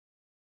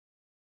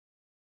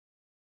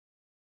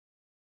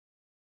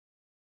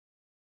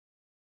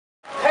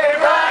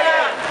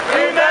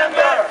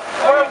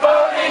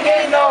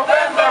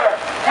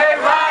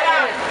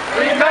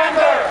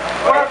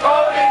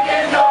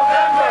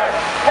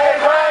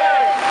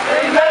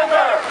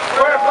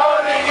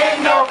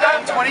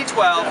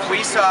2012,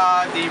 we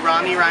saw the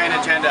Romney-Ryan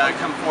agenda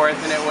come forth,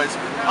 and it was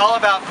all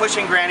about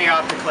pushing Granny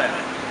off the cliff.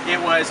 It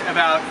was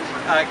about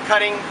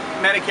cutting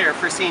Medicare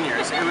for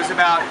seniors. It was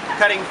about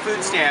cutting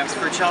food stamps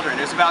for children.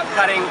 It was about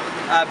cutting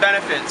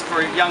benefits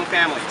for young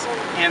families.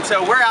 And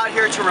so we're out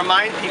here to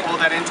remind people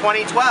that in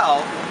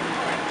 2012,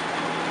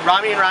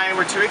 Romney and Ryan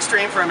were too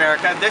extreme for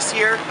America. This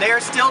year, they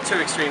are still too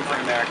extreme for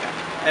America.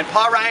 And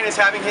Paul Ryan is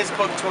having his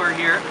book tour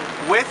here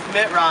with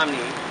Mitt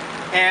Romney.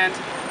 And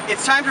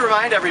it's time to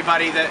remind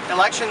everybody that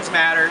elections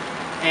matter,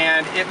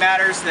 and it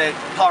matters that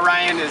Paul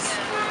Ryan is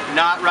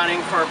not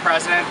running for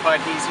president,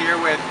 but he's here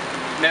with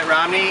Mitt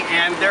Romney,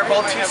 and they're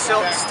both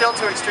still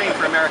too extreme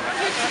for America.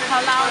 To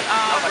call out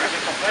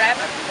Rep.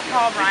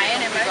 Paul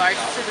Ryan in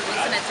regards to the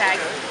recent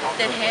attacks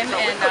that him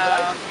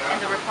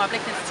and the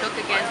Republicans took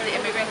against the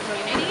immigrant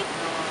community.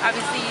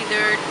 Obviously,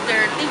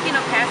 they're thinking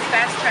of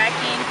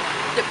fast-tracking,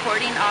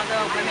 deporting all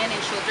the women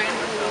and children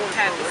who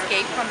have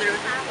escaped from their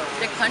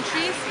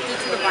countries due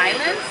to the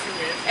violence,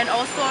 and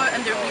also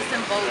in their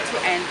recent vote to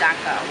end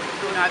DACA.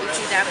 You know,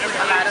 obviously that put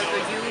a lot of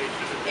the youth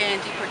in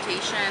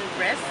deportation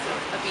risk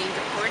of being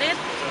deported.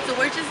 So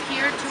we're just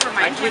here to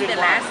remind him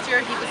that last year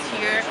he was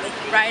here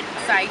right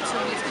side to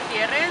Luis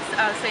Gutierrez,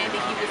 saying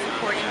that he was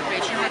supporting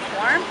immigration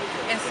reform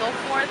and so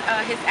forth.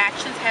 His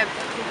actions have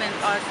proven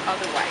us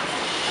otherwise.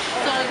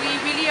 So we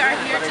really are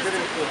here just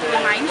to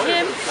remind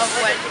him of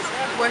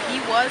where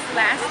he was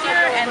last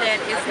year, and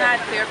that it's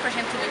not fair for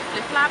him to be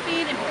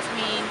flip-flopping in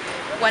between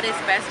what is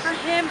best for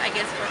him, I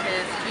guess, for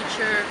his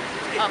future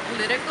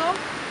political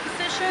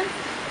positions.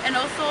 And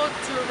also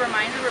to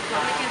remind the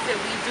Republicans that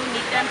we do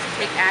need them to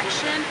take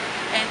action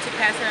and to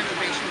pass an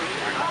immigration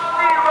reform.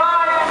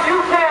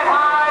 You can't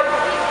hide.